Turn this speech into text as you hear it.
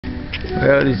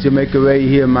Well, it's Jamaica right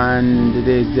here, man.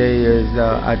 Today's day is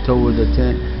October the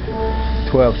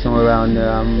 10th, 12th, somewhere around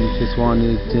there. Just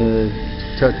wanted to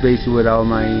touch base with all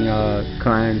my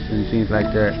clients and things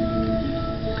like that.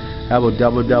 Have a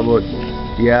double-double,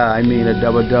 yeah, I mean a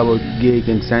double-double gig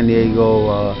in San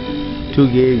Diego. Two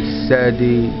gigs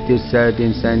this Saturday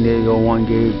in San Diego, one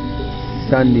gig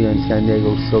Sunday in San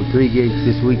Diego. So three gigs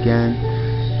this weekend.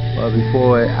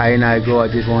 Before I go, I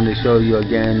just wanted to show you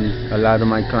again a lot of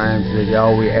my clients that they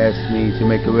always ask me to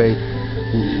make a way.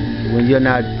 When you're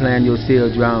not playing your steel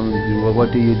drum,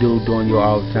 what do you do during your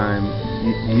off time?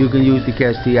 You can use the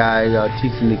catch the eye,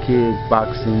 teaching the kids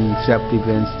boxing,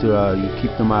 self-defense to keep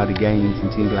them out of games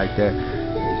and things like that.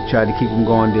 Try to keep them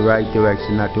going the right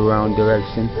direction, not the wrong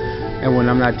direction. And when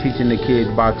I'm not teaching the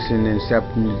kids boxing and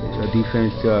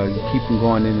self-defense, keep them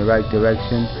going in the right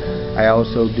direction, I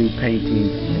also do painting.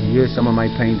 Here's some of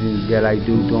my paintings that I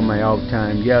do during my off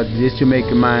time. Yeah, this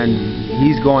Jamaican man,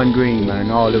 he's going green, man,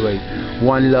 all the way.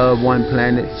 One love, one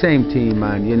planet, same team,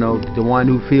 man. You know, the one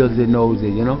who feels it knows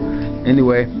it, you know.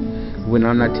 Anyway, when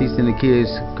I'm not teaching the kids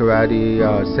karate,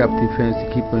 self-defense to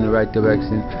keep them in the right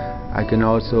direction, you can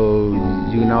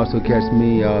also catch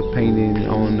me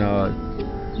painting on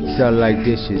satellite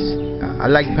dishes. I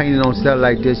like painting on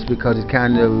satellite dishes because it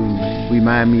kind of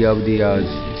remind me of the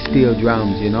steel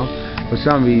drums, you know. For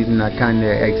some reason I kind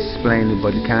of explain it,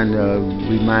 but it kind of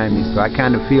remind me. So I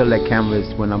kind of feel that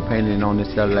canvas when I'm painting on the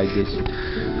satellite dish.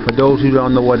 For those who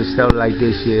don't know what a satellite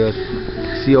dish is,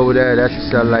 see over there, that's a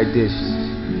satellite dish.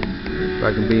 If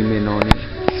I can beam in on it.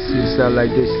 See the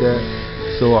satellite dish there?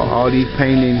 So all these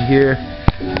painting here,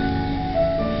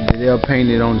 they're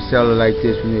painted on the satellite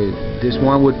dish. This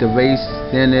one with the vase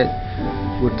in it,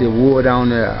 with the wood on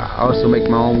there. I also make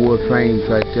my own wood frames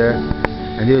right there.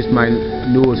 And here's my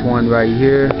newest one right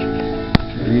here.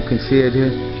 You can see it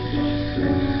here.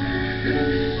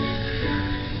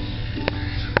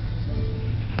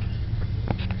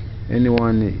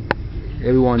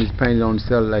 Everyone is painted on the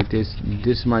satellite like this.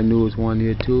 This is my newest one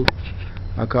here too.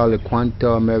 I call it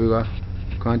Quanto America.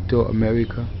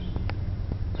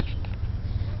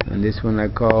 And this one I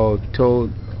call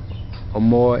Told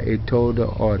Amor a Toda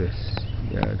Artist.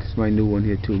 Yeah, this is my new one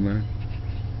here too, man.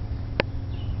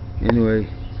 Anyway,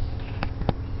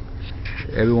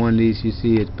 every one of these you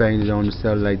see is painted on the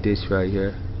satellite dish right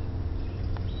here.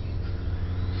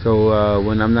 So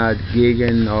when I'm not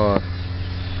gigging or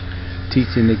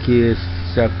teaching the kids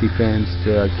self-defense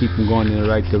to keep them going in the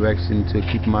right direction, to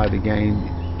keep them out of the game,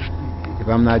 if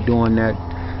I'm not doing that,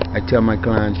 I tell my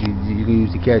clients you can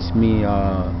usually catch me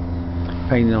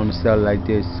painting on the satellite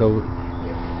dish. So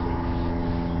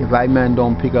if I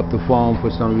don't pick up the phone for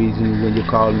some reason when you're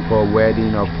calling for a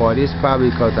wedding or party, it's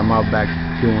probably because I'm out back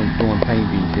doing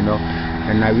paintings, you know,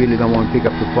 and I really don't want to pick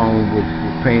up the phone with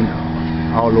paint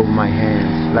all over my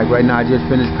hands. Like right now, I just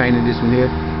finished painting this one here,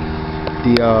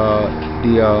 the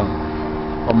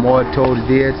Amor Told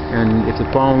Dead, and if the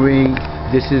phone ring,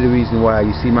 this is the reason why.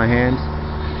 You see my hands?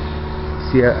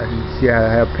 See I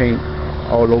have paint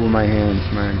all over my hands,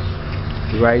 man.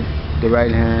 The right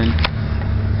hand,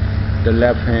 the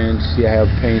left hand, see I have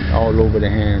paint all over the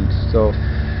hands. So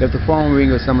if the phone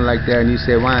ring or something like that and you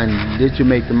say, Ryan, did you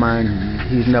make the man?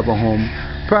 He's never home.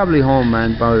 Probably home,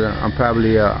 man, but I'm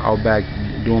probably out back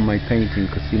doing my painting,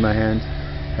 because see my hands?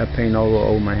 I have paint all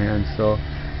over my hands. So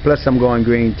plus I'm going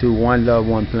green too. One love,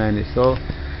 one planet. So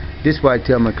this is what I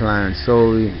tell my clients.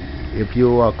 So if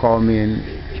you call me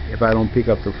and if I don't pick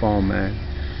up the phone, man,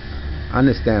 I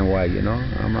understand why, you know.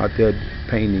 I'm out there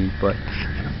painting, but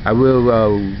I will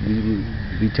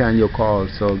return your call.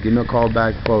 So give me a call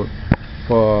back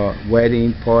for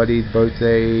wedding, party,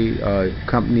 birthday,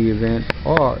 company event,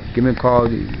 or give me a call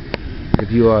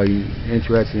if you are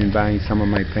interested in buying some of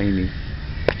my paintings.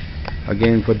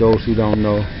 Again, for those who don't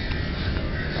know,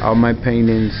 all my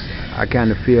paintings, I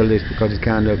kind of feel this because it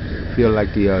kind of feel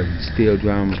like the steel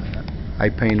drum. I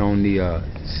paint on the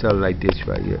satellite dish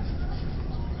right here.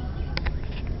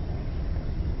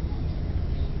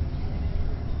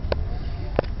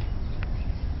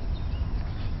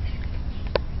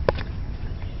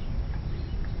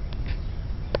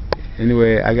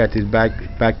 Anyway, I got this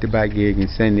back-to-back gig in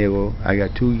San Diego. I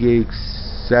got two gigs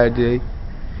Saturday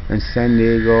in San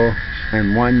Diego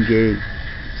and one gig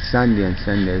Sunday in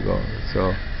San Diego.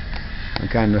 So I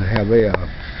kind of have a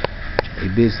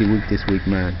busy week this week,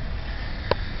 man.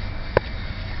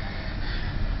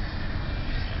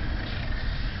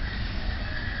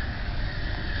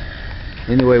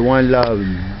 Anyway, one love.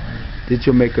 This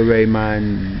Jamaica Ray,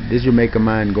 man. This Jamaica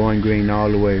man going green all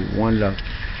the way. One love.